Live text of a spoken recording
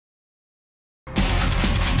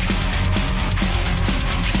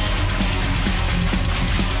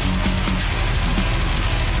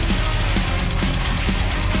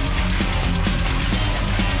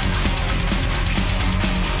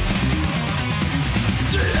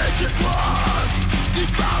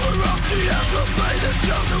Hi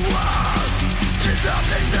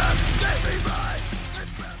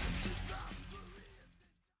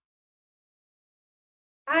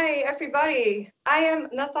everybody, I am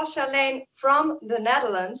Natasha Lane from the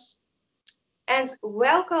Netherlands and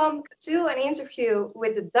welcome to an interview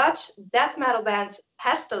with the Dutch death metal band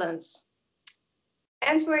Pestilence.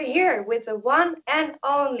 And we're here with the one and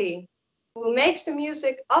only who makes the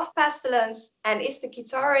music of Pestilence and is the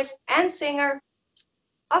guitarist and singer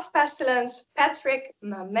of Pestilence, Patrick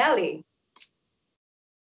Mameli.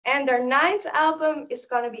 And their ninth album is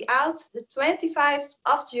going to be out the 25th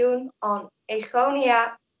of June on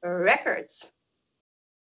Agonia Records.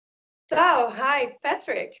 So, hi,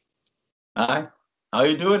 Patrick. Hi, how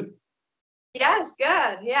you doing? Yes,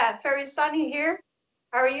 good. Yeah, very sunny here.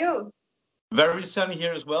 How are you? Very sunny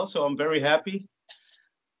here as well, so I'm very happy.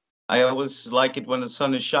 I always like it when the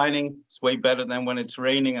sun is shining. It's way better than when it's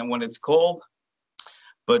raining and when it's cold.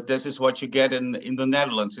 But this is what you get in the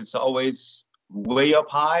Netherlands. It's always way up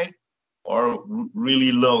high or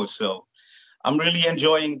really low. So I'm really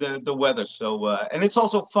enjoying the weather. So and it's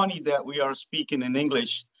also funny that we are speaking in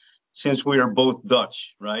English since we are both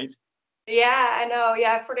Dutch, right? Yeah, I know.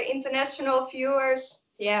 Yeah, for the international viewers.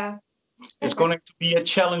 Yeah. It's going to be a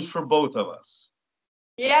challenge for both of us.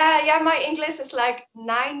 Yeah, my English is like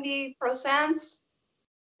 90%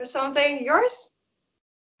 or something. Yours?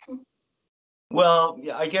 Well,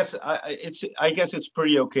 yeah, I guess it's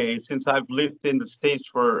pretty okay since I've lived in the States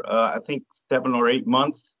for I think 7 or 8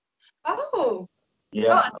 months. Oh,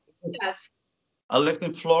 Yeah, oh, yes. I lived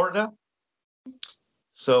in Florida.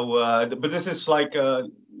 So, but this is like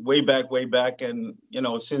way back, and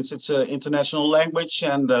since it's an international language,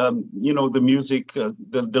 and the music,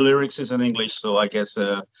 the lyrics is in English, so I guess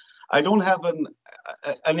I don't have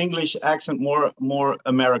an English accent, more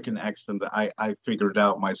American accent. I figured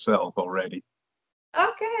out myself already.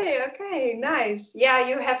 Okay, nice. Yeah,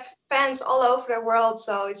 you have fans all over the world,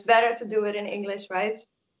 so it's better to do it in English, right?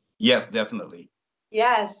 Yes, definitely.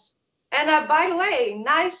 Yes. And by the way,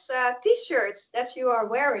 nice t-shirts that you are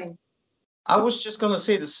wearing. I was just gonna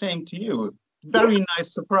say the same to you. Very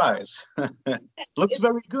nice surprise. Looks It's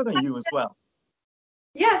very good on you as well.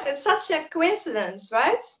 yes, it's such a coincidence,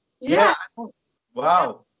 right? Yeah. Yeah.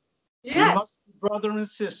 Wow. We Yes. must be brother and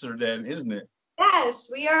sister then, isn't it? Yes,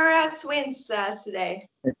 we are twins today.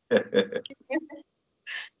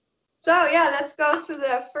 So yeah, let's go to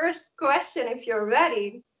the first question if you're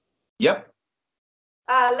ready. Yep.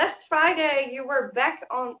 Last Friday, you were back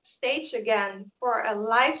on stage again for a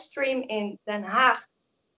live stream in Den Haag.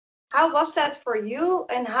 How was that for you,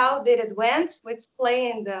 and how did it went with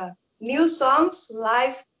playing the new songs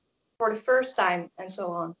live for the first time and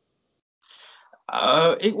so on?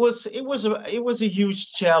 It was a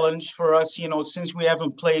huge challenge for us, since we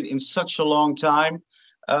haven't played in such a long time.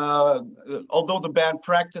 Uh, Although the band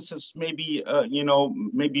practices maybe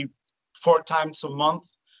 4 times a month.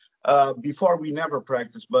 Before we never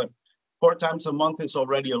practiced, but 4 times a month is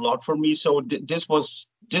already a lot for me. So this was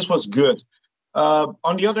good.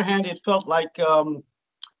 On the other hand, it felt like how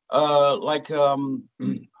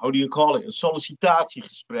do you call it? A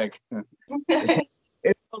sollicitatiegesprek.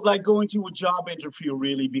 It felt like going to a job interview,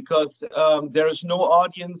 really, because there is no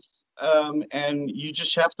audience, and you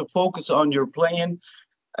just have to focus on your playing.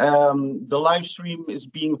 The live stream is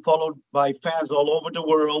being followed by fans all over the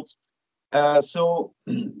world. So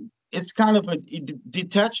it's kind of a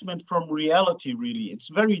detachment from reality, really. It's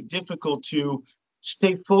very difficult to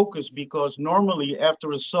stay focused because normally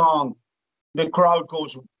after a song, the crowd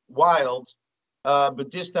goes wild. But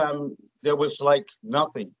this time there was like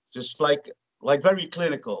nothing, just like very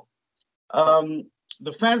clinical. Um,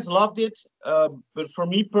 the fans loved it, but for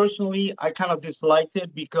me personally, I kind of disliked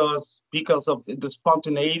it because of the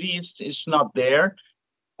spontaneity is not there,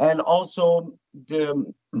 and also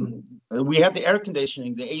the we had the air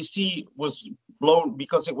conditioning. The AC was blown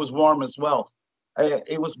because it was warm as well.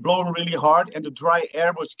 It was blowing really hard, and the dry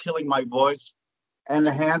air was killing my voice, and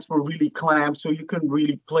the hands were really clamped, so you couldn't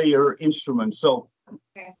really play your instrument. So,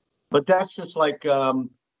 Okay. but that's just like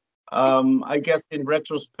I guess in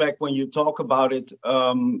retrospect, when you talk about it,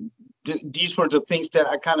 these were the things that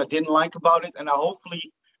I kind of didn't like about it, and I hopefully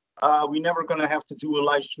we're never gonna have to do a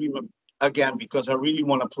live stream again because I really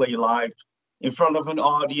want to play live in front of an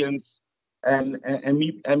audience and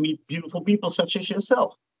meet beautiful people such as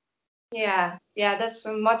yourself. Yeah, that's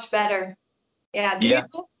much better. Yeah, do you Yeah.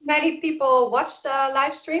 know many people watch the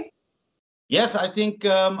live stream? Yes, I think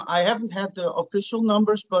I haven't had the official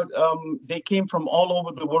numbers, but they came from all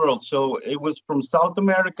over the world. So it was from South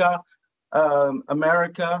America,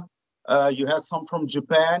 America. You had some from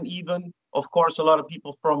Japan, even. Of course, a lot of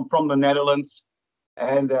people from the Netherlands.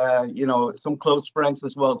 and you know, some close friends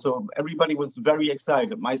as well. So everybody was very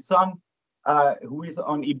excited. My son, who is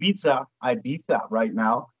on Ibiza right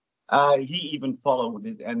now, he even followed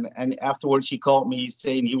it, and afterwards he called me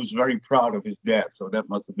saying he was very proud of his dad. So that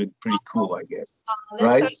must have been pretty cool, I guess. Oh, that's so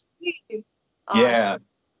Right? sweet. Oh, Yeah.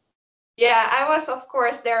 yeah, I was of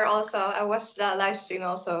course there also. I watched the live stream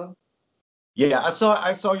also. Yeah,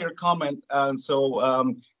 I saw your comment, and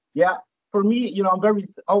so yeah, for me, you know, I'm very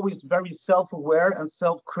always very self-aware and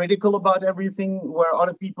self-critical about everything. Where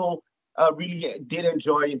other people really did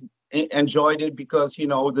enjoyed it because you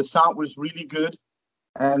know the sound was really good,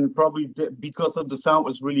 and probably because of the sound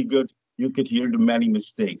was really good, you could hear the many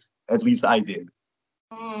mistakes. At least I did.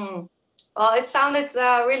 Mm. Well, it sounded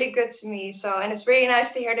really good to me. So, and it's really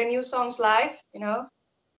nice to hear the new songs live, you know?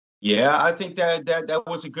 Yeah, I think that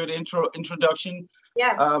was a good introduction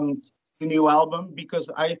Yeah. to the new album because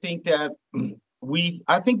I think that we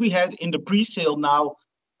had in the pre-sale now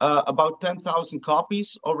about 10,000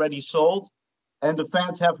 copies already sold, and the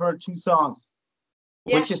fans have heard two songs,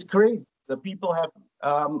 Yeah. which is crazy. The people have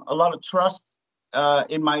a lot of trust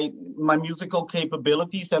in my musical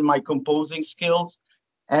capabilities and my composing skills,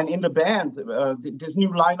 and in the band. This new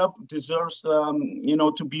lineup deserves you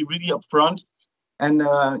know to be really upfront and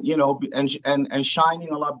you know and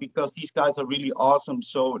shining a lot because these guys are really awesome.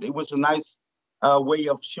 So it was a nice way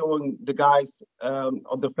of showing the guys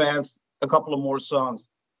of the fans a couple of more songs.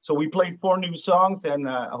 So we played four new songs, and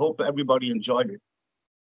I hope everybody enjoyed it.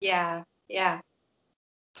 Yeah. Yeah.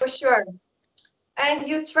 For sure. And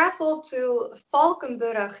you traveled to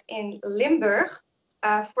Valkenburg in Limburg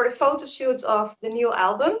for the photo shoot of the new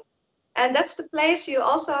album. And that's the place you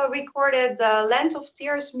also recorded the Land of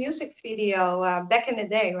Tears music video back in the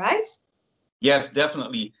day, right? Yes,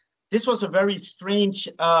 definitely. This was a very strange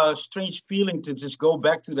feeling to just go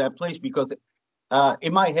back to that place because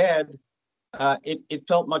in my head it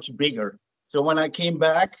felt much bigger. So when I came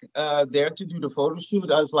back there to do the photo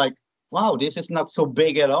shoot, I was like, wow, this is not so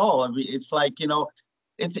big at all. I mean, it's like, you know,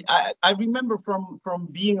 I remember from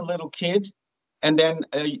being a little kid, and then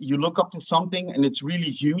you look up to something and it's really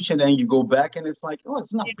huge, and then you go back and it's like, oh,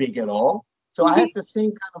 it's not big at all. So I had the same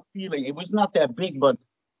kind of feeling. It was not that big, but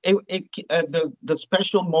the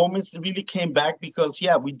special moments really came back because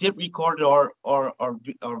yeah, we did record our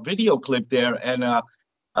video clip there, and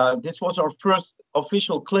this was our first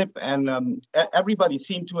official clip, and everybody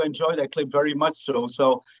seemed to enjoy that clip very much.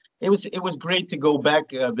 So it was great to go back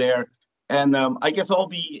there, and I guess all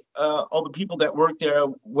the people that worked there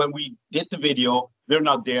when we did the video, they're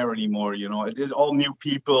not there anymore. You know, it is all new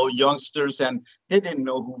people, youngsters, and they didn't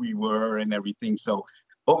know who we were and everything. So,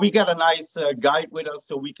 but we got a nice guide with us,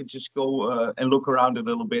 so we could just go and look around a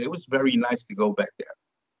little bit. It was very nice to go back there.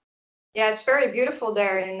 Yeah, it's very beautiful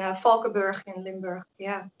there in Valkenburg in Limburg.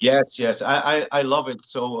 Yeah. Yes, yes, I love it.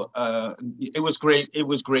 So it was great. It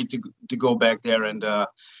was great to go back there and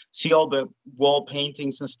see all the wall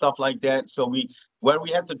paintings and stuff like that. So where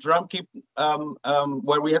we had the drum kit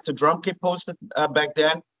where we had the drum kit posted back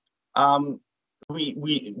then, um,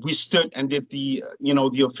 we stood and did the you know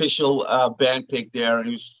the official band pick there, and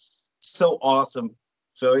it was so awesome.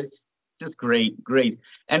 So it's just great.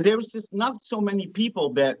 And there was just not so many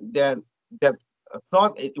people that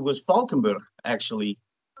thought it was Falkenberg actually.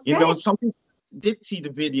 You know, Okay. some people did see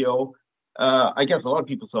the video. I guess a lot of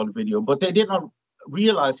people saw the video, but they did not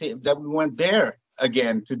realize that we went there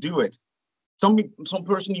again to do it. Some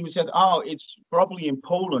person even said, "Oh, it's probably in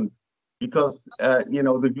Poland," because you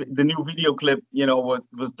know the new video clip you know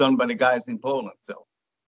was done by the guys in Poland. So,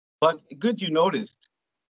 but good you noticed.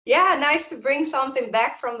 Yeah, nice to bring something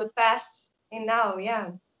back from the past in now. Yeah.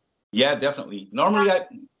 Yeah, definitely. Normally, yeah,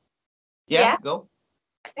 Yeah. go.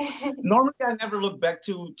 Normally, I never look back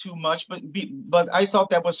too much, but I thought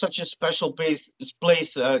that was such a special place,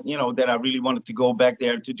 you know, that I really wanted to go back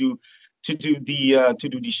there to do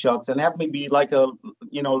these shots and have maybe like a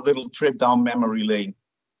you know little trip down memory lane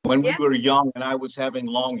when we Yeah. were young and I was having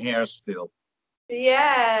long hair still,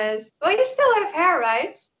 Yes. Well, you still have hair,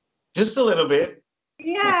 right? just a little bit.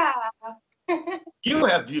 Yeah. You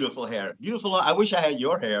have beautiful hair, beautiful. I wish I had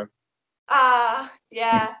your hair.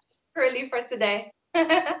 Yeah. Curly for today.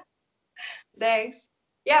 Thanks.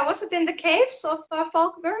 Yeah, was it in the caves of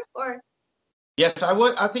Valkenburg or? Yes, I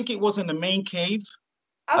was. I think it was in the main cave.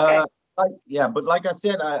 Okay. Uh, yeah, but like I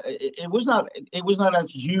said, it was not as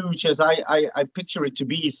huge as I picture it to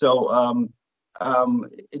be. So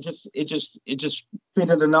it just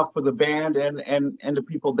fitted enough for the band and the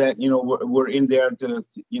people that you know were in there to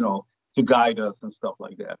you know to guide us and stuff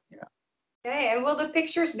like that. Yeah. Okay, and will the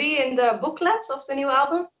pictures be in the booklets of the new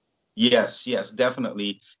album? Yes, yes,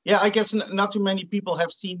 definitely. Yeah, I guess not too many people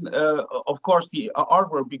have seen, of course, the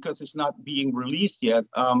artwork because it's not being released yet.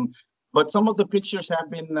 But some of the pictures have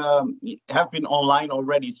been online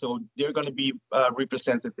already, so they're going to be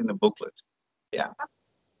represented in the booklet. Yeah.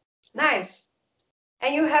 Nice.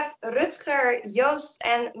 And you have Rutger, Joost,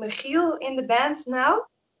 and Michiel in the band now.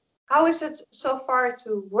 How is it so far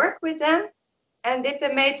to work with them? And did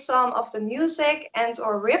they make some of the music and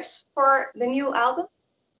or riffs for the new album?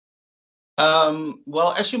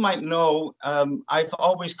 Well, as you might know, I've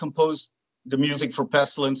always composed the music for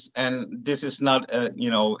Pestilence, and this is not,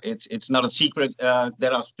 it's not a secret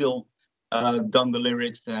that I've still done the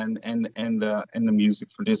lyrics and the music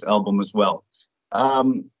for this album as well.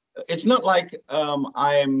 Um, it's not like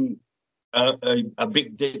I'm a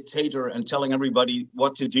big dictator and telling everybody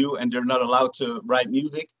what to do, and they're not allowed to write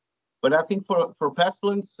music. But I think for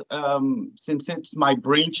Pestilence, since it's my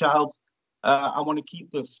brainchild, I want to keep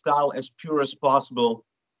the style as pure as possible.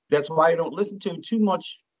 That's why I don't listen to too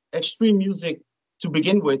much extreme music to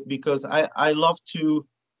begin with, because I love to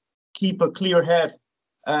keep a clear head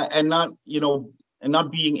and not, and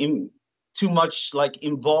not being in too much like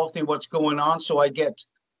involved in what's going on. So I get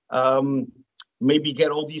um, maybe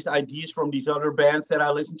get all these ideas from these other bands that I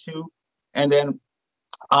listen to, and then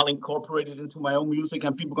I'll incorporate it into my own music,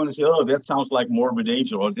 and people are going to say, "Oh, that sounds like Morbid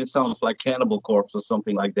Angel," or "This sounds like Cannibal Corpse," or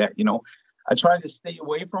something like that. I try to stay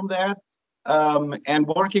away from that. And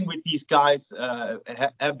working with these guys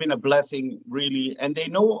have been a blessing, really, and they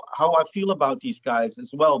know how I feel about these guys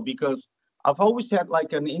as well, because I've always had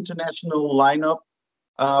like an international lineup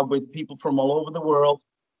with people from all over the world.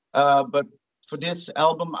 But for this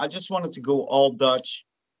album, I just wanted to go all Dutch,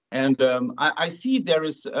 and I see there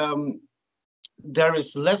is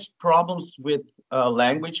less problems with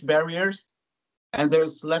language barriers, and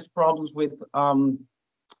there's less problems with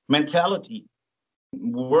mentality,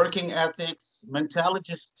 working ethics,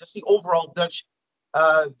 mentality, just the overall Dutch,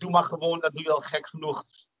 doe maar gewoon, dat doe je al gek genoeg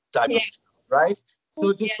type Yeah. of stuff, right?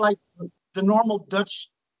 So just Yeah. like the normal Dutch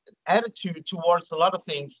attitude towards a lot of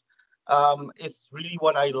things is really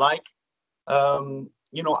what I like.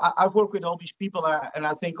 I've worked with all these people, and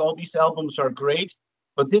I think all these albums are great.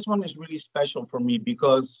 But this one is really special for me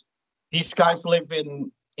because these guys live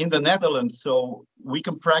in the Netherlands, so we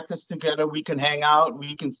can practice together, we can hang out,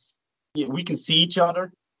 we can see each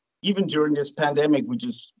other. Even during this pandemic, we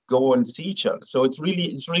just go and see each other. So it's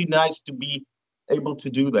really nice to be able to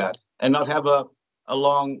do that and not have a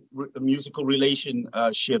long musical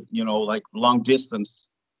relationship, like long distance.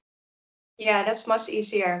 Yeah, that's much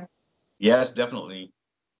easier. Yes, definitely.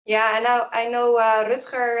 Yeah, I know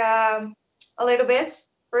Rutger a little bit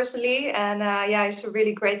personally, and yeah, he's a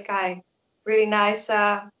really great guy. Really nice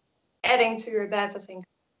adding to your band, I think.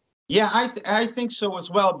 Yeah, I think so as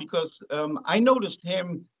well because I noticed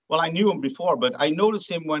him. Well, I knew him before, but I noticed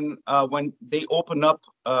him when they opened up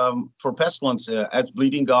for Pestilence as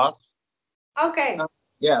Bleeding Gods. Okay. Uh,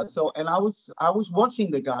 yeah, so and I was watching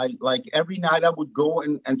the guy like every night. I would go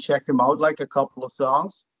and check him out like a couple of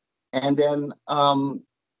songs, and then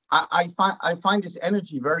I find his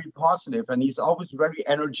energy very positive, and he's always very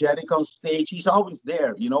energetic on stage. He's always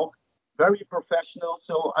there, very professional.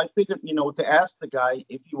 So I figured, to ask the guy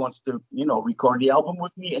if he wants to, record the album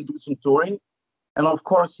with me and do some touring. And of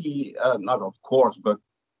course, not of course, but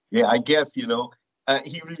yeah, I guess, he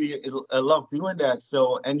really loved doing that.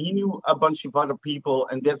 So, and he knew a bunch of other people,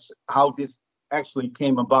 and that's how this actually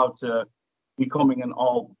came about becoming an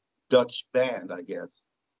all Dutch band, I guess.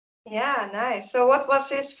 Yeah, nice. So what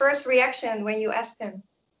was his first reaction when you asked him?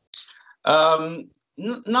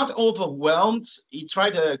 Not overwhelmed. He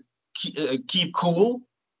tried to keep cool,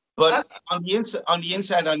 but Okay. on the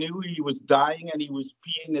inside, I knew he was dying and he was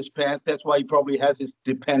peeing his pants. That's why he probably has his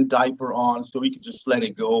Depend diaper on, so he could just let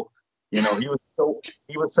it go.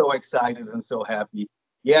 He was so excited and so happy.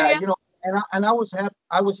 Yeah, Yeah. and I was happy.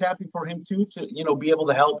 I was happy for him too to be able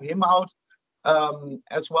to help him out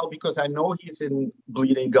as well because I know he's in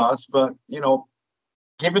Bleeding Gods, but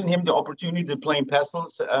giving him the opportunity to play in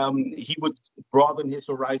Pestilence, he would broaden his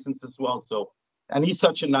horizons as well. So, and he's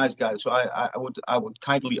such a nice guy. So I would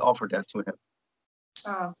kindly offer that to him.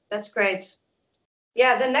 Oh, that's great.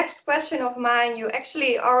 Yeah, the next question of mine, you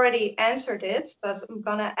actually already answered it, but I'm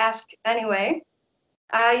gonna ask anyway.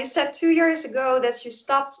 You said 2 years ago that you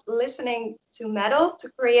stopped listening to metal to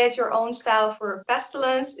create your own style for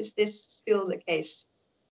Pestilence. Is this still the case?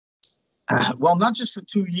 Well, not just for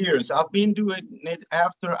 2 years. I've been doing it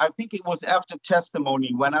after. I think it was after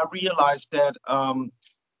Testimony when I realized that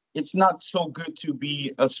it's not so good to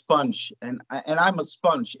be a sponge, and I'm a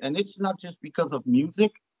sponge, and it's not just because of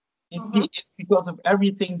music. It's because of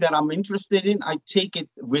everything that I'm interested in. I take it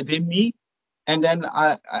within me, and then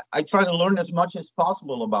I try to learn as much as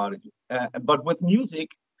possible about it. But with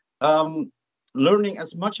music, um, learning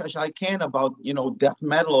as much as I can about, death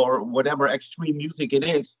metal or whatever extreme music it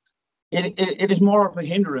is, it is more of a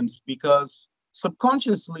hindrance because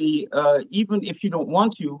subconsciously, even if you don't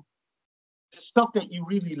want to, the stuff that you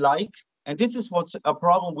really like, and this is what's a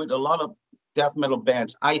problem with a lot of death metal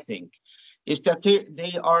bands, I think, is that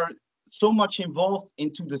they are so much involved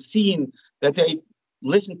into the scene that they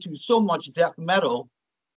listen to so much death metal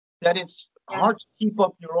that it's Yeah. hard to keep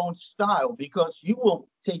up your own style because you will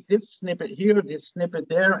take this snippet here, this snippet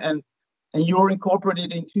there, and you're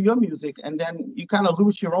incorporated into your music, and then you kind of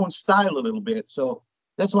lose your own style a little bit. So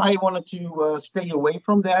that's why I wanted to stay away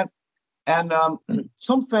from that. And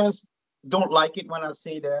some fans don't like it when I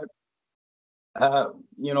say that.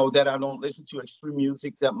 That I don't listen to extreme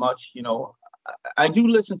music that much. I do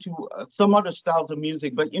listen to some other styles of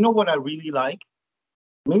music, but you know what I really like?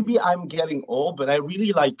 Maybe I'm getting old, but I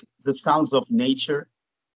really like the sounds of nature,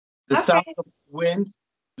 the Okay. sounds of wind,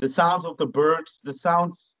 the sounds of the birds, the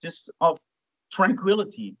sounds just of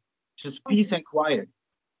tranquility, just peace and quiet.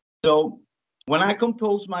 So when I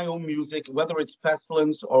compose my own music, whether it's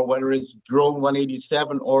Pestilence or whether it's Drone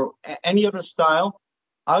 187 or any other style,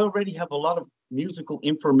 I already have a lot of musical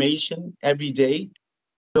information every day.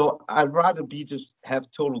 So I'd rather be just have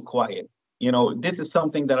total quiet. This is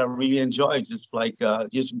something that I really enjoy, just like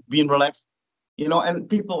just being relaxed. And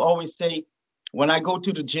people always say when I go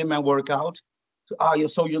to the gym and work out,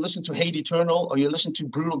 so you listen to Hate Eternal or you listen to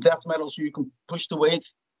brutal death metal so you can push the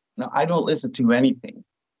weights. No, I don't listen to anything.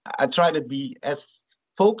 I try to be as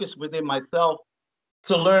focused within myself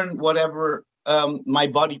to learn whatever my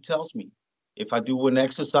body tells me. If I do an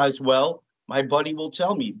exercise well, my body will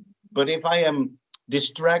tell me. But if I am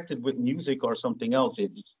distracted with music or something else,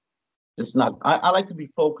 it's not. I like to be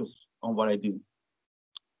focused on what I do.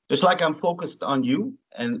 Just like I'm focused on you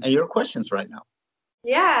and your questions right now.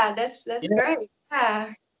 Yeah, that's Yeah. great.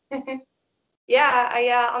 Yeah. Yeah, I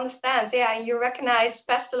understand. Yeah, and you recognize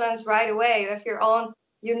Pestilence right away. You have your own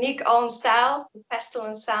unique own style, the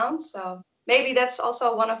Pestilence sound. So maybe that's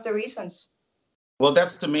also one of the reasons. Well,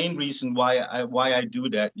 that's the main reason why I do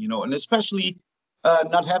that, and especially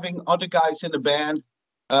not having other guys in the band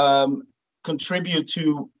um, contribute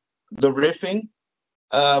to the riffing,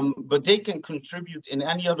 but they can contribute in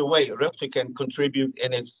any other way. Rutger can contribute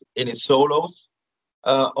in his solos.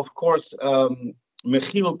 Of course,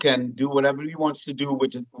 Michiel can do whatever he wants to do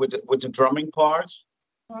with the drumming parts,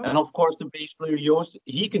 Mhm. and of course, the bass player Joost,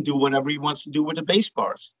 he can do whatever he wants to do with the bass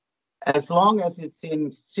parts. As long as it's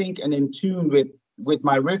in sync and in tune with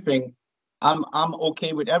my riffing, I'm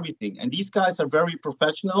okay with everything. And these guys are very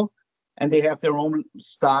professional, and they have their own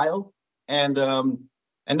style, and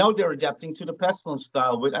now they're adapting to the Pestilence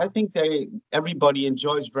style, which I think everybody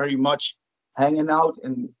enjoys very much, hanging out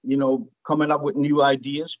and coming up with new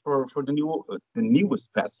ideas for the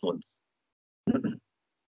newest Pestilence.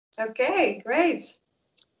 Okay, great.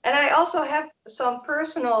 And I also have some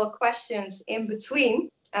personal questions in between.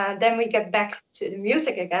 Then we get back to the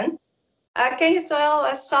music again. Can you tell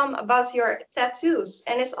us some about your tattoos?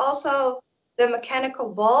 And is also the mechanical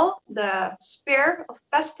ball, the spear of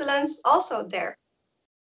pestilence, also there?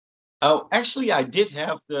 Oh, actually, I did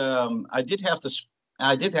have the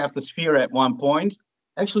sphere at one point.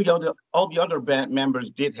 Actually, all the other band members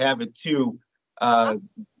did have it too. Uh,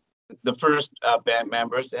 the first band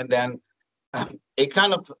members, and then it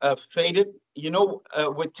kind of faded.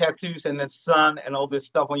 With tattoos and the sun and all this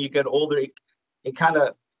stuff. When you get older, it kind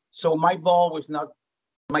of. So my ball was not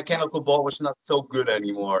mechanical ball was not so good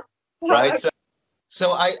anymore, right?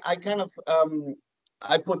 So I kind of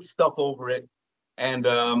I put stuff over it and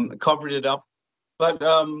covered it up. But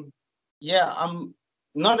yeah, I'm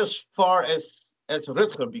not as far as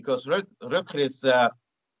Rutger because Rutger is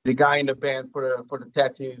the guy in the band for the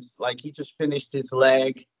tattoos. Like he just finished his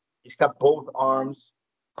leg. He's got both arms.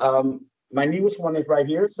 My newest one is right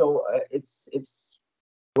here, so it's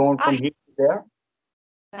going Ah, from here to there.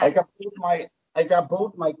 I nice. got both my I got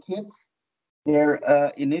both my kids their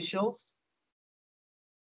initials,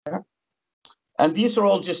 and these are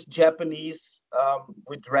all just Japanese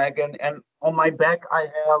with dragon. And on my back I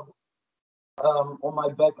have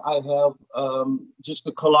just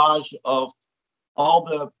a collage of all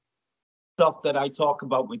the stuff that I talk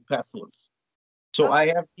about with Pestilence. So Okay. I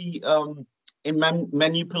have the in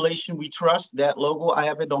manipulation we trust that logo. I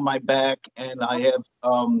have it on my back, and I have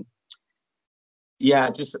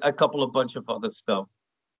yeah, just a couple of bunch of other stuff.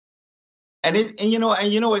 And it's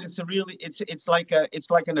like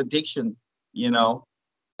an addiction, to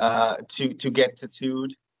get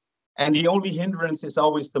tattooed. and the only hindrance is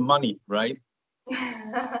always the money, right?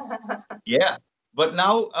 Yeah. But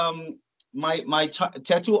now, my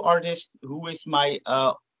tattoo artist, who is my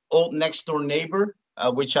old next door neighbor,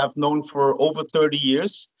 which I've known for over 30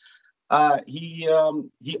 years, he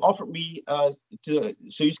offered me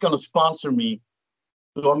so he's gonna sponsor me,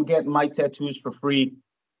 so I'm getting my tattoos for free.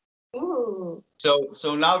 Ooh.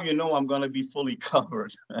 So now you know I'm gonna be fully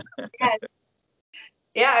covered. Yeah,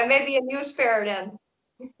 yeah, maybe a new sphere then.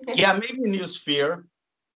 Yeah, maybe a new sphere.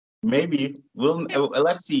 Maybe we'll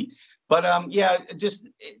let's see. But yeah, just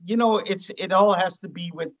it all has to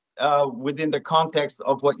be within the context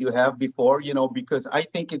of what you have before, because I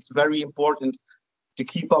think it's very important to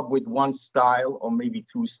keep up with one style or maybe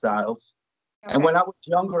two styles. And Okay. when I was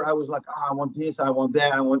younger, I was like, oh, I want this, I want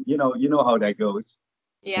that, I want, you know how that goes.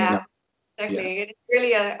 Yeah, Yeah, exactly. It's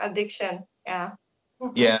really an addiction. Yeah.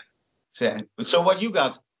 yeah. So what you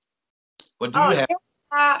got? What do you Oh, have? yeah.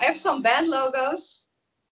 I have some band logos.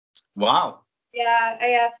 Wow. Yeah, I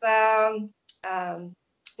have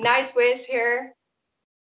Nightwish here.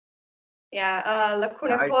 Yeah,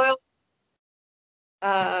 Lacuna Nice. Coil.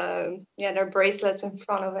 Yeah, their bracelets in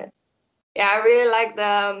front of it. Yeah, I really like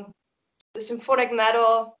the symphonic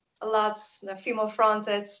metal a lot, the female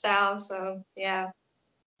fronted style. So yeah.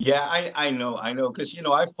 Yeah, I know, because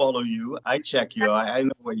I follow you, I check you, I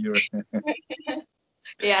know what you're.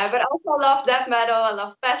 Yeah, but I also love death metal. I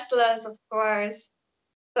love Pestilence, of course.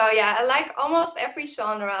 So yeah, I like almost every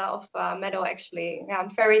genre of metal actually. Yeah, I'm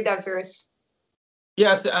very diverse.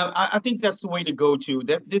 Yes, I think that's the way to go to.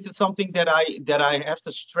 That this is something that I have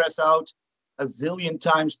to stress out a zillion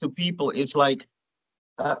times to people. It's like,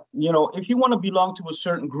 if you want to belong to a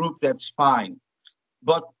certain group, that's fine.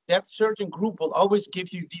 But that certain group will always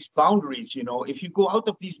give you these boundaries. If you go out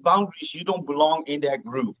of these boundaries, you don't belong in that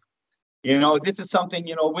group. This is something,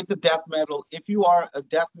 with the death metal. If you are a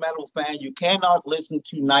death metal fan, you cannot listen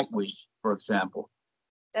to Nightwish, for example,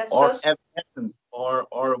 That's so or Evanescence,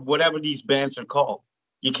 or whatever these bands are called.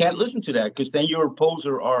 You can't listen to that because then you're a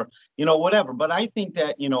poser or whatever. But I think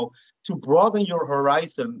that to broaden your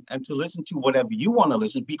horizon and to listen to whatever you want to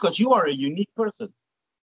listen, because you are a unique person,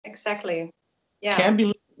 exactly. Yeah, can be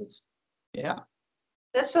limited. Yeah,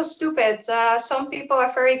 that's so stupid. Some people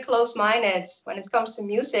are very close-minded when it comes to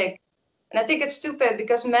music, and I think it's stupid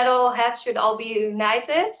because metal heads should all be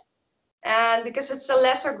united, and because it's a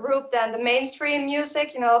lesser group than the mainstream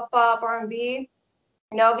music, pop, R&B.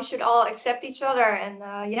 We should all accept each other, and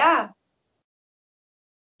yeah.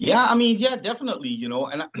 yeah. I mean, yeah, definitely.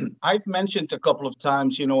 And I've mentioned a couple of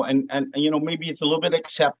times, and maybe it's a little bit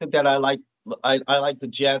accepted that I like the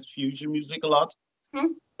jazz fusion music a lot,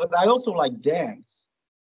 Hmm? but I also like dance.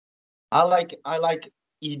 I like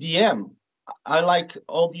EDM. I like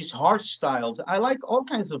all these hard styles. I like all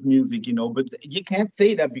kinds of music, but you can't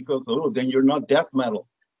say that because then you're not death metal.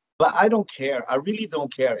 But I don't care. I really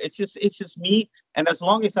don't care. It's just me. And as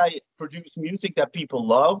long as I produce music that people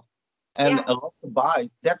love and Yeah. love to buy,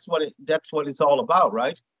 that's what it's all about,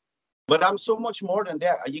 right? But I'm so much more than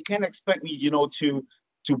that. You can't expect me,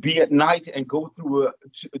 to be at night and go to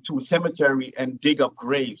a cemetery and dig up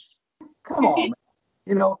graves. Come on, man.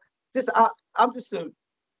 You know, just I'm just a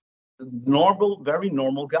normal, very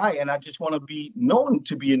normal guy, and I just want to be known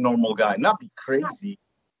to be a normal guy, not be Yeah, crazy,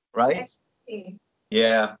 right? exactly.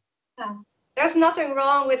 Yeah, Yeah. There's nothing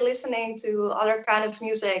wrong with listening to other kind of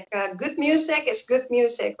music. Good music is good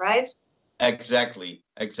music, right? exactly,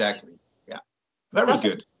 exactly. Yeah, very Doesn't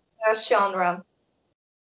good. matter genre.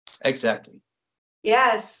 Exactly.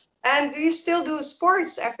 Yes. And do you still do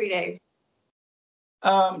sports every day?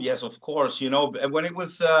 Yes, of course. When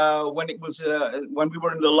we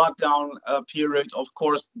were in the lockdown period, of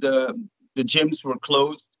course the gyms were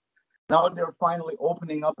closed. Now they're finally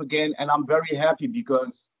opening up again, and I'm very happy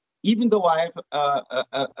because even though I have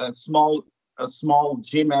a small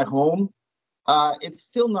gym at home, it's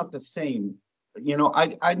still not the same.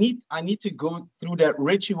 I need to go through that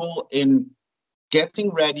ritual in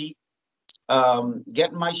getting ready,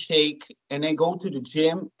 get my shake, and then go to the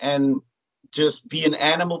gym and just be an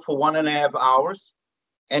animal for 1.5 hours,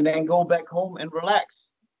 and then go back home and relax.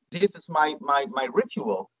 This is my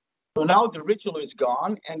ritual. So now the ritual is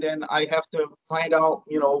gone, and then I have to find out,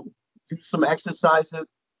 do some exercises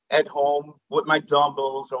at home with my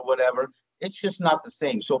dumbbells or whatever. It's just not the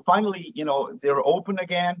same. So finally, they're open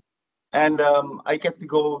again, and I get to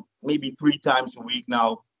go maybe 3 times a week now.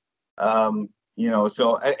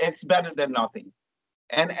 So it's better than nothing.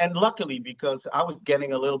 And luckily, because I was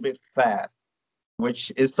getting a little bit fat,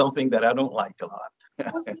 which is something that I don't like a lot.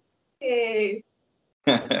 Okay.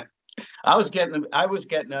 I was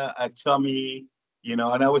getting a tummy,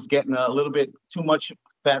 and I was getting a little bit too much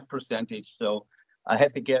fat percentage, so I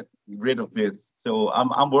had to get rid of this. So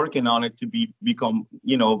I'm working on it to become,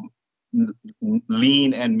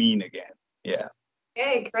 lean and mean again. Yeah.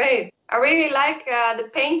 Okay, great. I really like the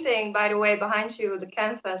painting, by the way, behind you, the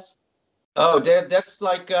canvas. Oh, that's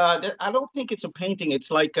like I don't think it's a painting.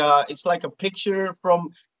 It's like a picture from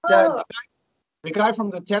the Oh, the guy from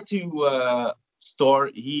the tattoo store.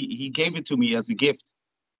 He gave it to me as a gift.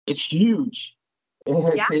 It's huge.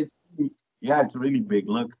 yeah. It's yeah, it's really big.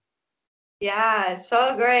 Look. Yeah, it's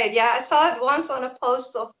so great. Yeah, I saw it once on a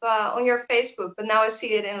post of on your Facebook, but now I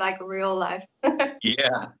see it in like real life.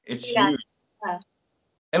 Yeah, it's Yeah. huge. Yeah.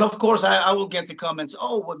 And of course, I will get the comments.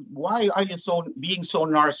 Oh, why are you being so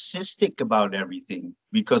narcissistic about everything?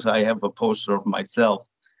 Because I have a poster of myself.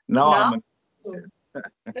 No, No, I'm a.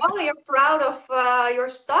 no, you're proud of your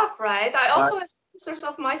stuff, right? I Uh, also have pictures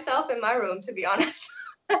of myself in my room, to be honest.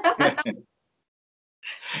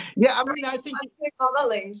 yeah, I mean, I think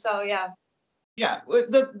Modeling, so yeah. yeah.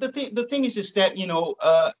 The thing is that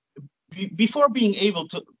before being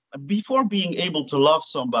able to love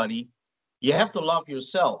somebody, you have to love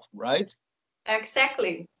yourself, right?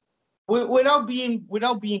 Exactly. Without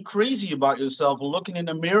being crazy about yourself, looking in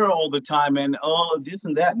the mirror all the time and oh this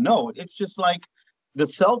and that. No, it's just like the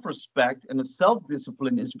self-respect and the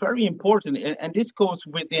self-discipline is very important, and this goes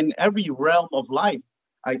within every realm of life,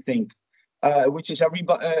 I think. Which is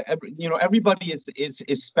everybody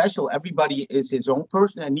is special. Everybody is his own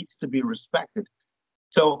person and needs to be respected.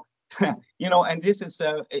 So, and this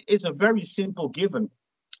is a very simple given.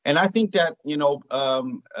 And I think that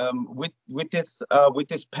with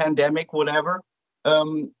this pandemic, whatever,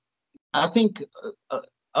 um, I think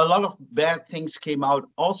a lot of bad things came out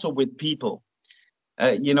also with people.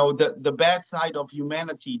 The bad side of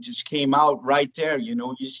humanity just came out right there.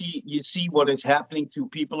 You see what is happening to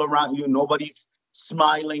people around you. Nobody's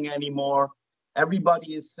smiling anymore.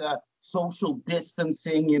 Everybody is social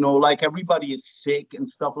distancing. Like everybody is sick and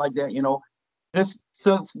stuff like that.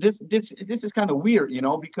 This is kind of weird.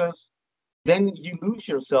 Because then you lose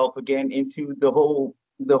yourself again into the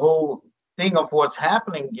whole thing of what's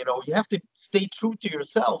happening. You have to stay true to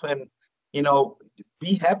yourself and you know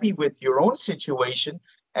be happy with your own situation,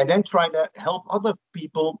 and then try to help other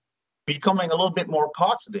people becoming a little bit more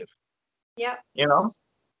positive. Yeah. you know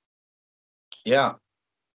yeah.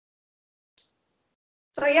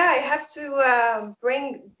 So yeah, I have to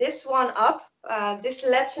bring this one up. This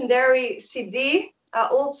legendary CD,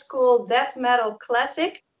 old school death metal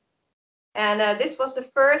classic, and this was the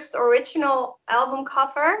first original album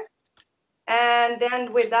cover. And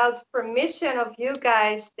then, without permission of you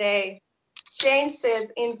guys, they changed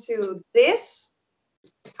it into this.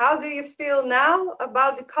 How do you feel now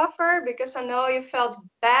about the cover? Because I know you felt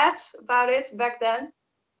bad about it back then.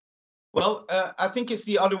 Well, I think it's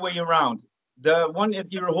the other way around. The one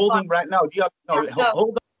that you're holding right now, no, No,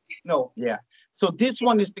 hold on. No, yeah. So this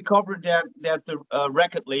one is the cover that the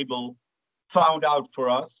record label found out for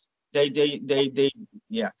us. They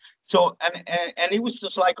yeah. So and it was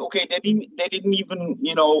just like, okay, they didn't even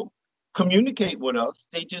communicate with us.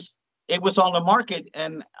 It was on the market,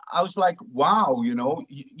 and I was like, wow, you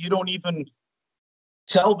don't even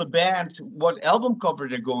tell the band what album cover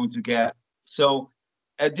they're going to get. So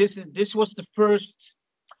this was the first.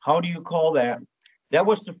 How do you call that? That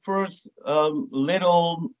was the first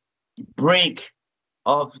little break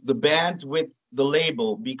of the band with the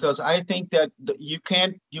label, because I think that you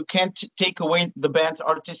can't take away the band's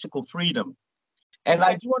artistical freedom. And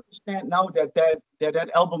I exactly. do understand now that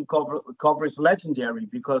album cover is legendary,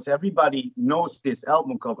 because everybody knows this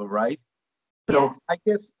album cover, right? Yeah,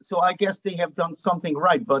 So I guess they have done something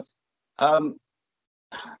right. But um,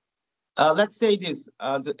 let's say this: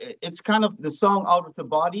 it's kind of the song "Out of the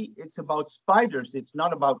Body." It's about spiders. It's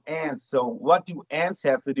not about ants. So what do ants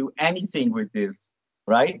have to do anything with this,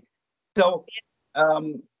 right? So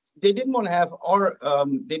um, they didn't want to have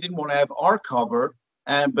our cover,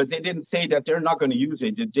 and but they didn't say that they're not going to use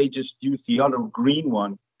it. They just use the other green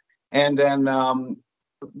one. And then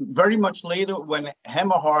very much later, when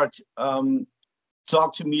Hammerheart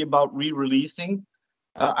talk to me about re-releasing,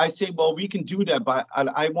 I say, well, we can do that, but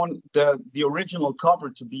I want the original cover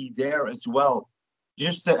to be there as well,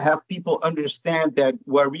 just to have people understand that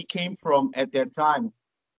where we came from at that time.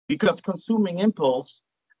 Because Consuming Impulse,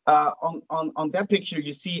 on that picture,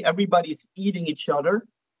 you see everybody's eating each other,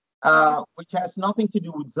 which has nothing to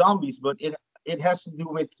do with zombies, but it has to do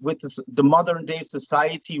with the modern day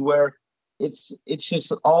society where it's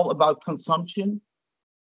just all about consumption,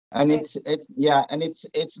 and okay.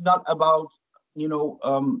 it's not about you know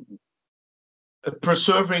um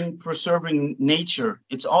preserving nature.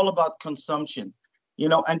 It's all about consumption,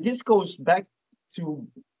 and this goes back to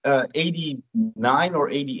 89 or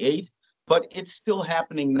 88, but it's still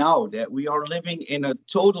happening now that we are living in a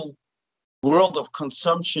total world of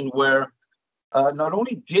consumption where not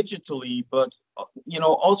only digitally, but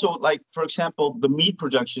also like, for example, the meat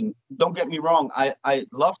production. Don't get me wrong, I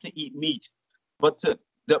love to eat meat, but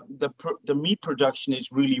the meat production is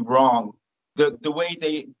really wrong. The way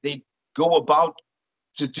they go about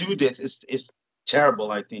to do this is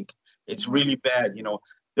terrible. I think it's really bad.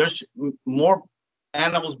 There's more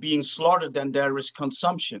animals being slaughtered than there is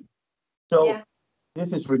consumption. So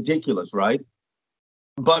this is ridiculous, right?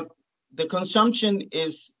 But the consumption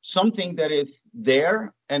is something that is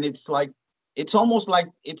there, and it's almost like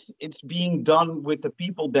it's being done with the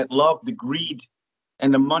people that love the greed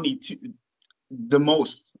and the money to the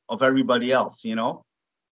most of everybody else.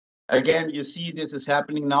 Again, you see this is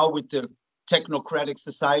happening now with the technocratic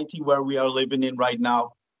society where we are living in right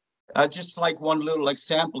now. Just like one little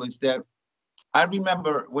example is that I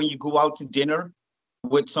remember when you go out to dinner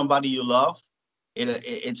with somebody you love,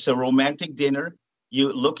 it's a romantic dinner.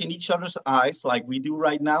 You look in each other's eyes like we do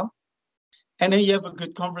right now, and then you have a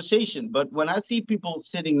good conversation. But when I see people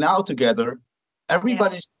sitting now together,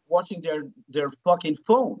 everybody's watching their fucking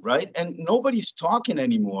phone, right? And nobody's talking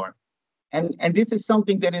anymore. And this is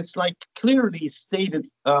something that is like clearly stated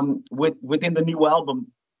within the new album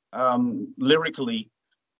lyrically.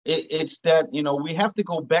 It's that we have to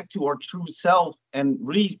go back to our true self and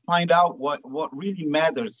really find out what really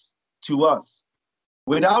matters to us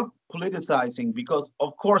without politicizing, because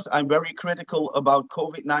of course I'm very critical about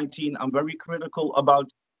COVID-19. I'm very critical about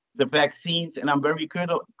the vaccines, and I'm very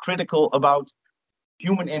critical about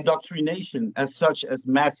human indoctrination as such as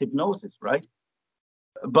mass hypnosis, right?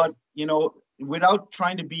 But without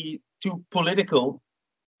trying to be too political,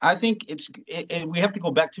 I think we have to go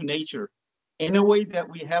back to nature in a way that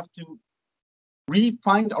we have to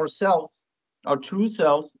re-find ourselves, our true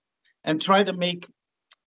selves, and try to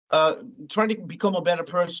become a better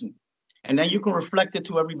person. And then you can reflect it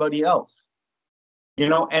to everybody else.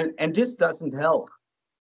 And this doesn't help,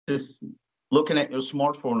 just looking at your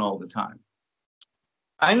smartphone all the time.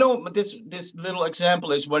 I know, but this little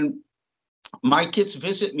example is when my kids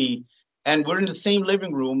visit me and we're in the same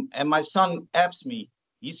living room, and my son asks me,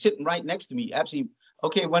 he's sitting right next to me, asks me,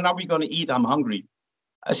 okay, when are we going to eat? I'm hungry.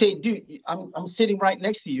 I say, dude, I'm sitting right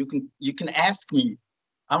next to you. You can ask me.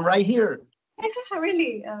 I'm right here.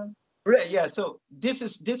 Really? Right, yeah. So this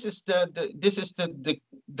is the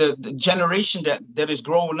generation that is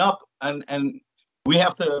growing up, and we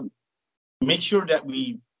have to make sure that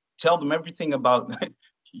we tell them everything about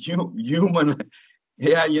human,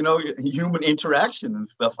 human interaction and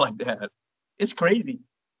stuff like that. It's crazy.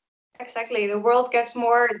 Exactly. The world gets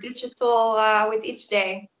more digital with each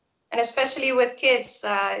day. And especially with kids,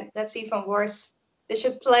 that's even worse. They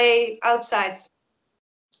should play outside.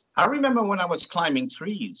 I remember when I was climbing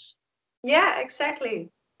trees. Yeah, exactly.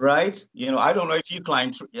 Right? I don't know if you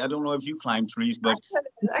climb. I don't know if you climb trees, but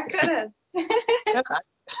I couldn't. yeah,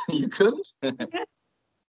 you couldn't.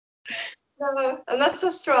 No, I'm not so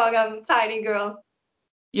strong. I'm a tiny girl.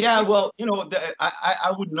 Yeah, well,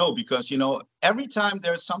 I would know, because every time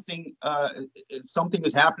there's something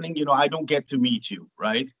is happening, I don't get to meet you,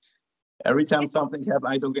 right? Every time something happens,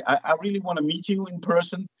 I don't get. I really want to meet you in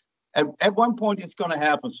person. At one point, it's gonna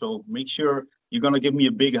happen. So make sure you're gonna give me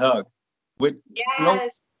a big hug with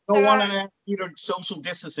Yes. no 1.5 meter social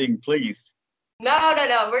distancing, please. No.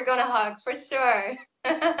 We're gonna hug for sure.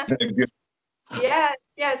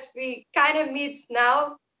 Yes. We kind of meet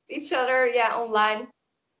now each other, online.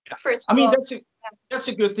 First I of mean, all. that's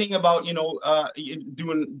a good thing about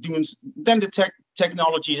doing. Then the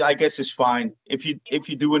technology, I guess, is fine if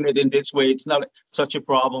you're doing it in this way. It's not such a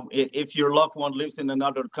problem. If your loved one lives in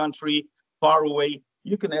another country far away,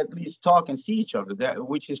 you can at least talk and see each other,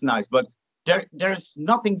 which is nice. But there's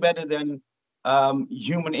nothing better than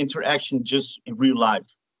human interaction just in real life.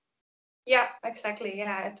 Yeah, exactly.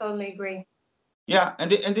 Yeah, I totally agree. Yeah,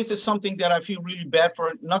 and this is something that I feel really bad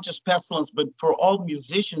for, not just Pestilence, but for all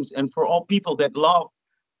musicians and for all people that love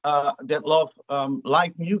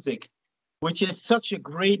live music, which is such a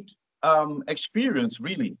great experience,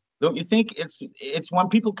 really. Don't you think? It's when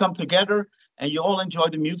people come together and you all enjoy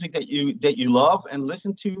the music that you love and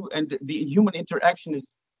listen to, and the human interaction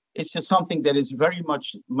is it's just something that is very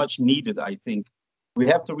much needed. I think we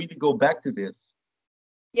have to really go back to this.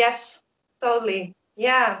 Yes, totally.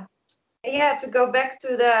 Yeah. Yeah, to go back to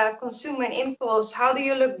the consumer impulse, how do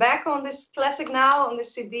you look back on this classic now, on the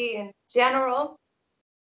CD in general?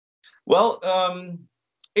 Well,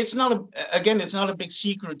 it's not it's not a big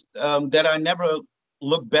secret that I never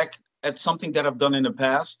look back at something that I've done in the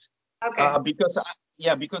past, Okay. because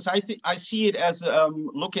yeah, because I think I see it as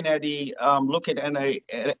looking at a looking at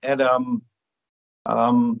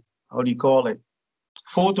how do you call it,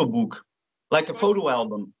 photo book, like a photo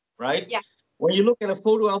album, right? Yeah. When you look at a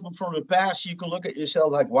photo album from the past, you can look at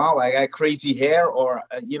yourself like, wow, I got crazy hair, or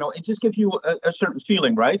you know, it just gives you a certain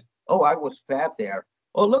feeling, right? Oh, I was fat there.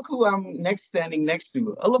 Oh, look who I'm standing next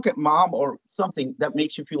to. Oh, look at mom, or something that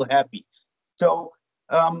makes you feel happy. So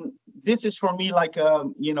this is for me like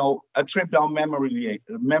you know, a trip down memory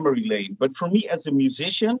lane. But for me as a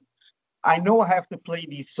musician, I know I have to play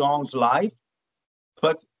these songs live,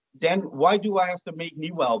 but then why do I have to make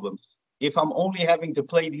new albums if I'm only having to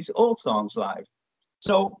play these old songs live?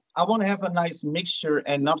 So I want to have a nice mixture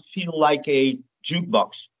and not feel like a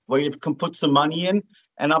jukebox where you can put some money in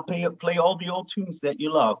and I'll play all the old tunes that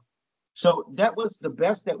you love. So that was the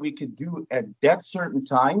best that we could do at that certain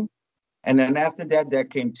time. And then after that, there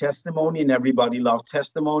came Testimony, and everybody loved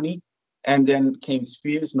Testimony. And then came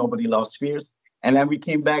Spheres, nobody loved Spheres. And then we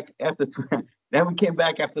came back after then we came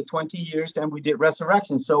back after 20 years, and we did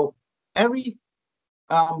Resurrection. So every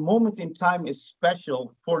moment in time is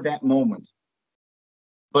special for that moment.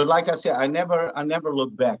 But like I said, I never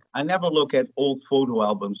look back. I never look at old photo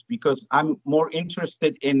albums because I'm more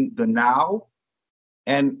interested in the now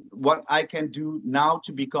and what I can do now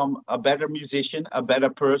to become a better musician, a better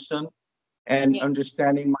person, and Yeah.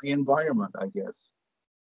 understanding my environment, I guess.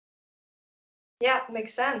 Yeah,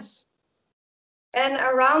 makes sense. And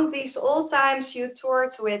around these old times, you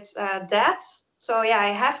toured with Death. So yeah,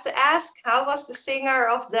 I have to ask, how was the singer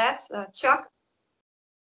of Death, Chuck?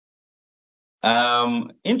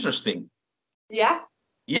 Interesting. Yeah.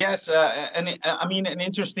 Yes, and I mean an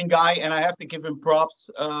interesting guy, and I have to give him props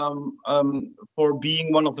for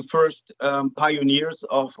being one of the first pioneers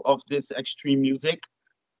of this extreme music.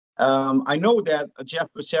 I know that Jeff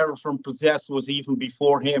Becerra from Possess was even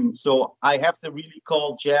before him, so I have to really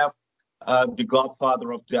call Jeff the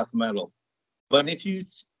godfather of death metal. But if you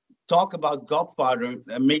talk about godfather,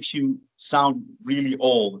 it makes you sound really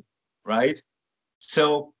old, right?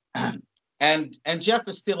 So, and Jeff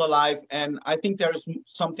is still alive, and I think there is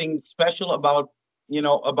something special about, you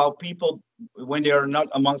know, about people when they are not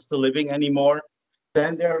amongst the living anymore.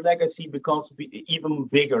 Then their legacy becomes even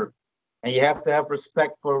bigger, and you have to have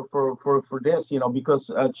respect for this, you know,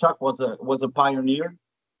 because Chuck was a pioneer.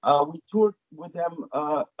 We toured with them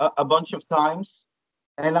a bunch of times,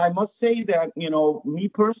 and I must say that, you know, me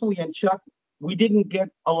personally and Chuck, we didn't get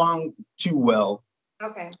along too well.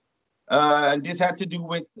 Okay. And this had to do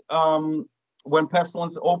with when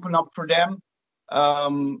Pestilence opened up for them.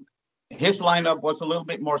 Um, his lineup was a little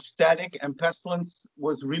bit more static, and Pestilence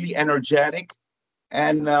was really energetic.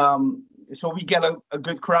 And so we get a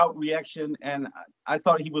good crowd reaction, and I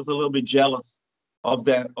thought he was a little bit jealous of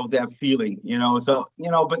that feeling, you know. So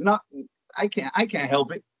you know, but not I can't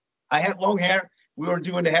help it. I had long hair. We were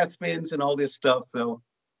doing the head spins and all this stuff, so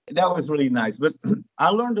that was really nice. But I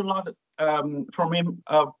learned a lot from him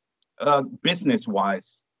business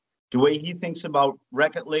wise, the way he thinks about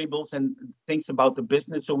record labels and thinks about the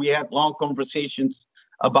business. So we had long conversations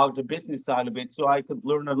about the business side of it, so I could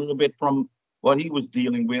learn a little bit from what he was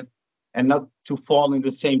dealing with and not to fall in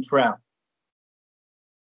the same trap.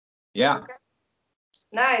 Yeah. Okay.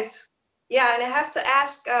 Nice. Yeah, and I have to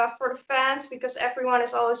ask for the fans because everyone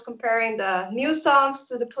is always comparing the new songs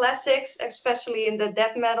to the classics, especially in the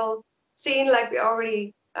death metal scene, like we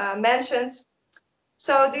already mentioned.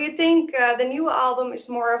 So, do you think the new album is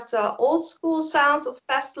more of the old school sound of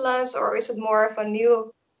Pestilence, or is it more of a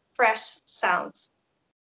new, fresh sound?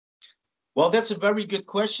 Well, that's a very good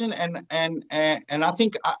question, and I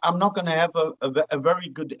think I'm not going to have a very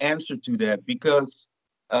good answer to that because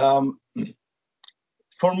um,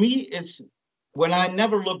 for me, it's when I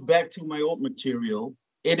never look back to my old material,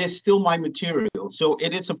 it is still my material. So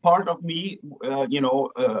it is a part of me, you know,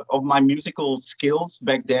 of my musical skills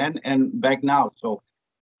back then and back now. So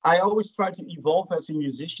I always try to evolve as a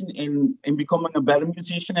musician in becoming a better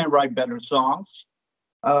musician and write better songs.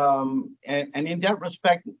 And in that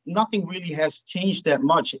respect, nothing really has changed that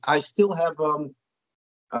much.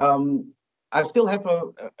 Um, I still have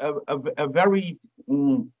a very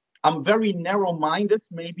I'm very narrow-minded,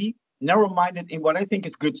 maybe narrow-minded in what I think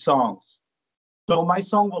is good songs. So my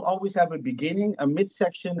song will always have a beginning, a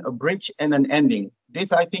midsection, a bridge, and an ending.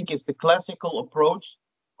 This I think is the classical approach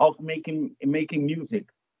of making music.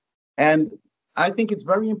 And I think it's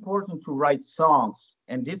very important to write songs.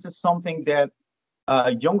 And this is something that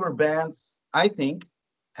younger bands, I think,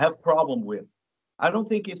 have problem with. I don't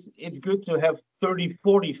think it's good to have 30,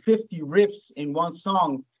 40, 50 riffs in one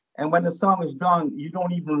song. And when the song is done, you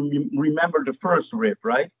don't even remember the first riff,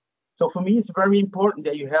 right? So for me, it's very important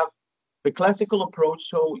that you have the classical approach.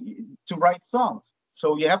 So to write songs,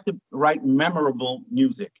 so you have to write memorable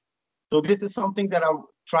music. So this is something that I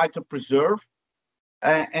try to preserve,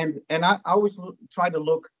 and I always try to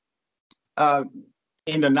look uh,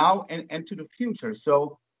 in the now and to the future.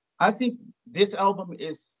 So I think this album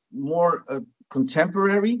is more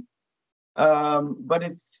contemporary, but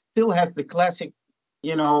it still has the classic,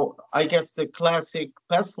 I guess the classic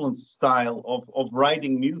Pestilence style of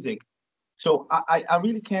writing music. So I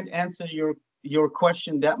really can't answer your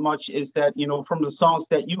question that much. Is that, from the songs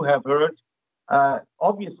that you have heard,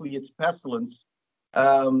 obviously it's Pestilence,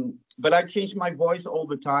 but I change my voice all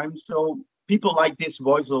the time. So people like this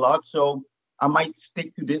voice a lot. So I might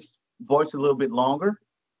stick to this voice a little bit longer.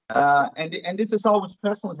 And this is always,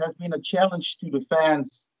 Pestilence has been a challenge to the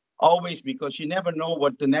fans always, because you never know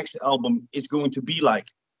what the next album is going to be like.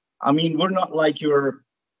 I mean, we're not like your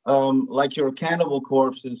Cannibal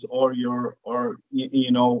Corpses or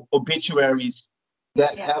obituaries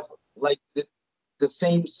that Yeah. have like the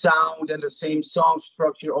same sound and the same song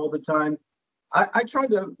structure all the time. I try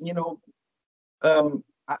to,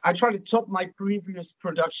 I try to top my previous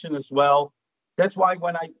production as well. That's why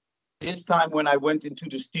this time when I went into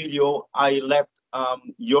the studio, I let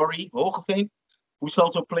Jori Hogeveen, who's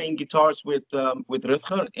also playing guitars with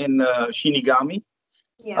Rutger in Shinigami,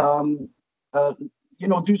 Yeah. um, uh,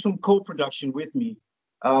 do some co-production with me,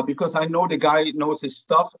 because I know the guy knows his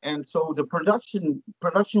stuff, and so the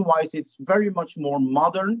production-wise, it's very much more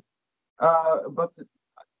modern. But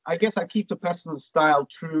I guess I keep the Pestilence style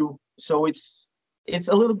true, so it's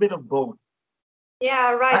a little bit of both.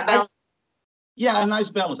 Yeah, right, I Bel. Yeah, a nice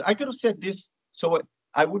balance. I could have said this, so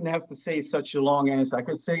I wouldn't have to say such a long answer. I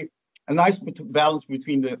could say a nice balance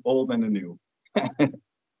between the old and the new.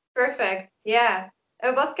 Perfect. Yeah.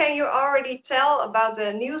 What can you already tell about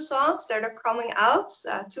the new songs that are coming out?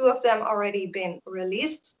 Two of them already been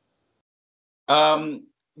released.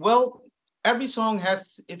 Well, every song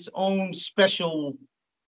has its own special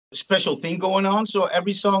thing going on. So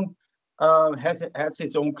every song has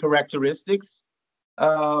its own characteristics.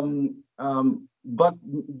 But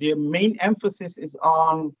the main emphasis is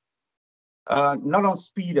on not on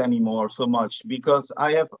speed anymore so much, because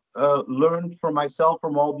I have learned for myself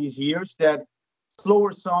from all these years that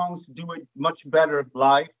slower songs do it much better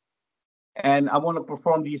live, and I want to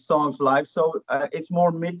perform these songs live. So it's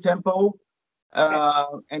more mid-tempo,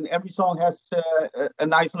 Okay. and every song has a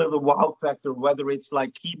nice little wow factor, whether it's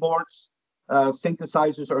like keyboards,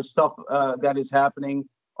 synthesizers, or stuff that is happening,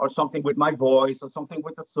 or something with my voice, or something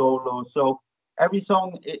with the solo. So every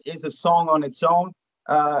song is a song on its own,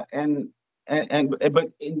 and but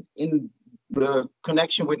in the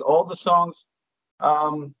connection with all the songs,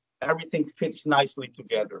 everything fits nicely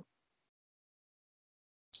together.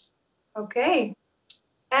 Okay.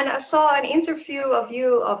 And I saw an interview of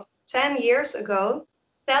you of 10 years ago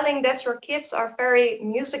telling that your kids are very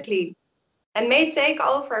musically and may take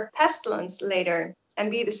over Pestilence later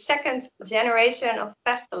and be the second generation of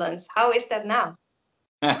Pestilence. How is that now?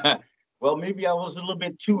 Well, maybe I was a little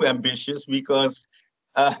bit too ambitious, because,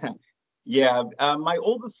 uh, yeah, my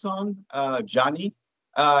oldest son, Johnny,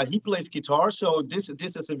 he plays guitar, so this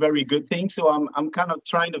is a very good thing. So I'm kind of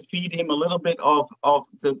trying to feed him a little bit of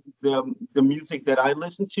the music that I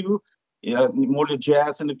listen to, yeah, more the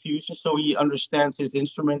jazz and the fusion, so he understands his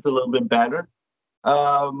instrument a little bit better.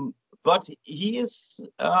 But he's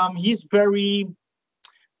very,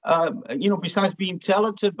 besides being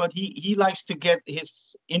talented, but he likes to get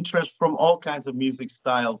his interest from all kinds of music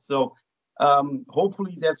styles. So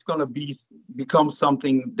hopefully that's going to become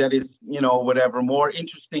something that is, whatever, more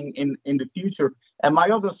interesting in the future. And my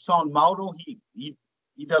other son, Mauro, he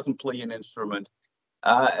doesn't play an instrument.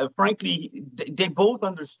 Frankly, they both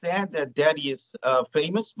understand that Daddy is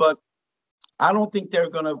famous, but I don't think they're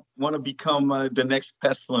going to want to become the next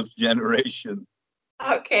Pestilence generation.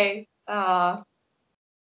 Okay.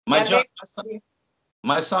 My Yeah, John, maybe.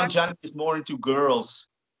 My son Johnny is more into girls.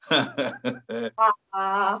 Uh,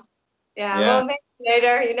 yeah, Yeah, well, maybe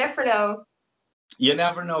later. You never know. you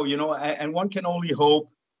never know, and one can only hope.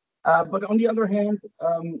 But on the other hand,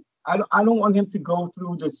 I don't want him to go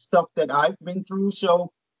through the stuff that I've been through.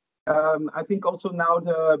 So I think also now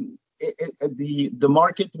the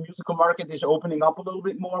market, the musical market, is opening up a little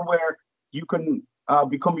bit more, where you can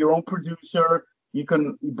become your own producer. You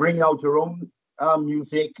can bring out your own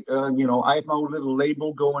music. I have my own little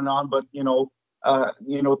label going on, but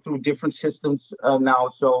through different systems now,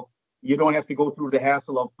 so you don't have to go through the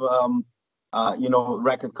hassle of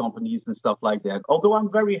record companies and stuff like that. Although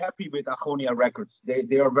I'm very happy with Agonia Records, they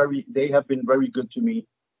have been very good to me,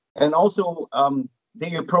 and also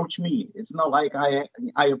they approach me. It's not like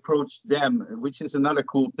I approach them, which is another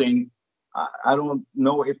cool thing. I don't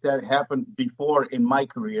know if that happened before in my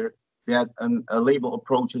career, that a label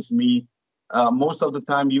approaches me. Most of the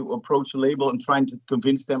time, you approach a label and trying to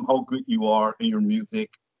convince them how good you are in your music,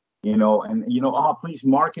 and oh, please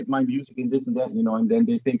market my music and this and that, and then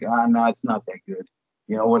they think, no, it's not that good,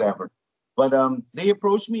 whatever. But they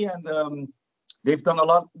approached me, and they've done a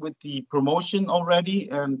lot with the promotion already,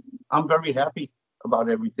 and I'm very happy about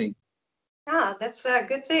everything. Ah, that's a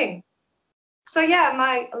good thing. So yeah,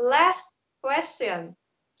 my last question.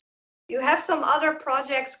 You have some other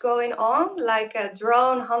projects going on, like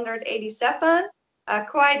Drone 187,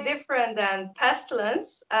 quite different than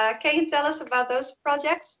Pestilence. Can you tell us about those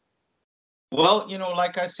projects? Well,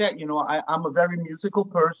 like I said, I'm a very musical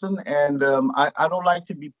person, and I don't like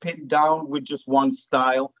to be pinned down with just one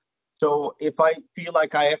style. So if I feel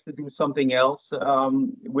like I have to do something else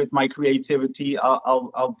with my creativity,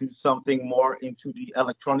 I'll do something more into the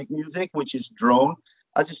electronic music, which is drone.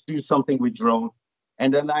 I'll just do something with drone,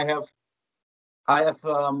 and then I have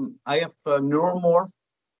Neuromorph,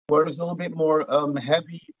 where it's a little bit more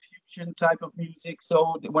heavy fusion type of music.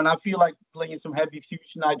 So when I feel like playing some heavy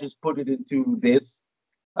fusion, I just put it into this.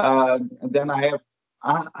 And then I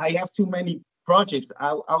have too many projects.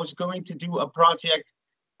 I was going to do a project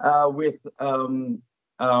with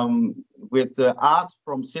Art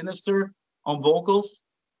from Sinister on vocals,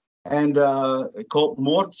 and called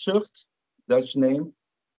Moordzucht, Dutch name.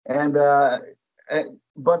 And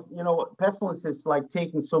but Pestilence is like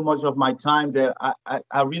taking so much of my time that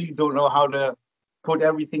I really don't know how to put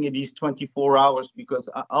everything in these 24 hours, because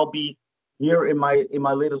I'll be here in my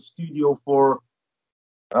little studio for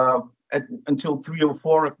until 3 or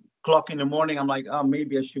 4 o'clock in the morning. I'm like, oh,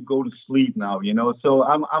 maybe I should go to sleep now, So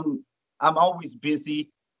I'm always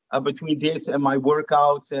busy between this and my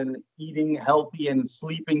workouts and eating healthy and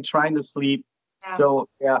sleeping, trying to sleep. Yeah. So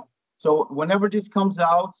yeah. So whenever this comes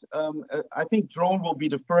out, I think Drone will be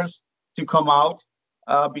the first to come out,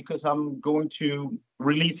 because I'm going to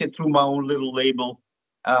release it through my own little label.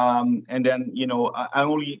 And then, I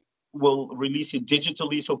only will release it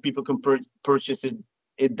digitally so people can purchase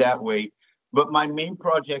it that way. But my main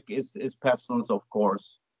project is Pestilence, of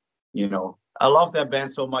course. I love that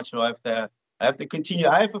band so much, so I have to continue.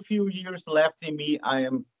 I have a few years left in me. I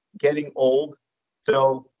am getting old,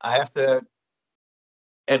 so I have to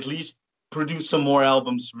at least produce some more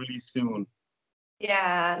albums really soon.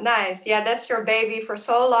 Yeah, nice. Yeah, that's your baby for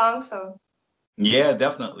so long. So yeah,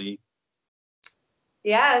 definitely.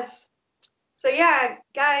 Yes. So yeah,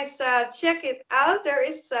 guys, check it out. There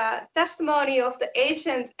is a testimony of the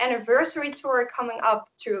 8th anniversary tour coming up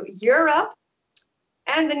to Europe,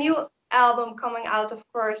 and the new album coming out, of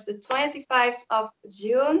course, the 25th of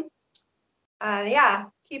June. Yeah,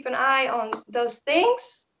 keep an eye on those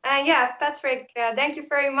things. And yeah, Patrick, thank you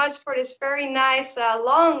very much for this very nice,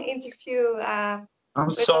 long interview. I'm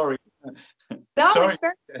sorry. No, sorry. It's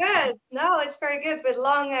very good. No, it's very good with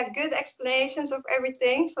long, good explanations of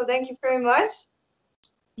everything. So thank you very much.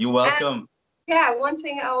 You're welcome. And, yeah, one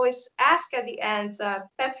thing I always ask at the end,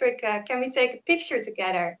 Patrick, can we take a picture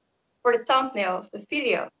together for the thumbnail of the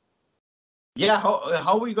video? Yeah, how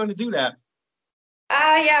are we going to do that?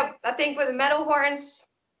 Yeah, I think with the metal horns.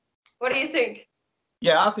 What do you think?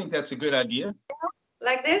 Yeah, I think that's a good idea. Yeah,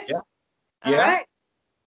 like this? Yeah. All right.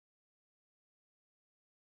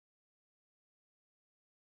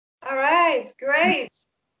 All right, great.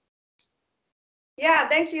 Yeah,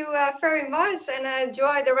 thank you very much, and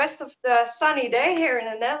enjoy the rest of the sunny day here in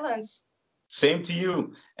the Netherlands. Same to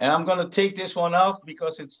you. And I'm going to take this one off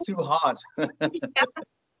because it's too hot. Yeah.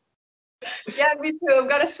 Yeah, me too. I'm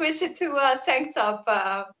going to switch it to a tank top.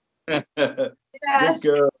 Yes. Good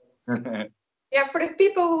girl. Yeah, for the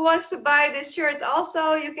people who wants to buy this shirt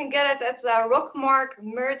also, you can get it at Rockmark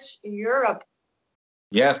Merch Europe.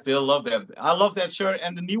 Yeah, still love that. I love that shirt.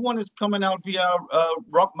 And the new one is coming out via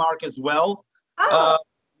Rockmark as well. Oh.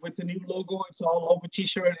 With the new logo, it's all over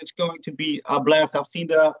t-shirt. It's going to be a blast. I've seen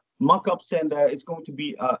the mock-ups, and it's going to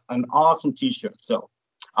be an awesome t-shirt. So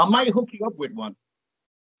I might hook you up with one.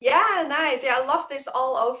 Yeah, nice. Yeah, I love this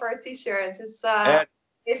all over t-shirts. It's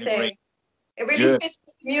amazing. It really fits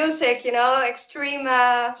with music, extreme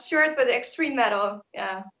shirt with extreme metal.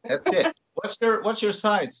 Yeah. That's it. What's your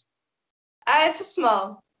size? It's a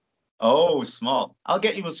small. Oh, small. I'll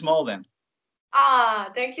get you a small then. Ah,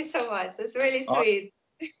 thank you so much. That's really sweet.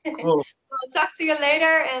 Cool. I'll talk to you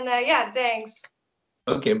later, and yeah, thanks.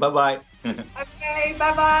 Okay, bye-bye. Okay,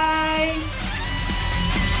 bye-bye.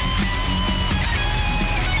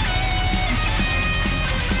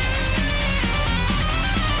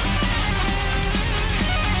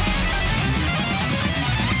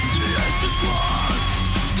 The exit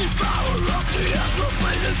was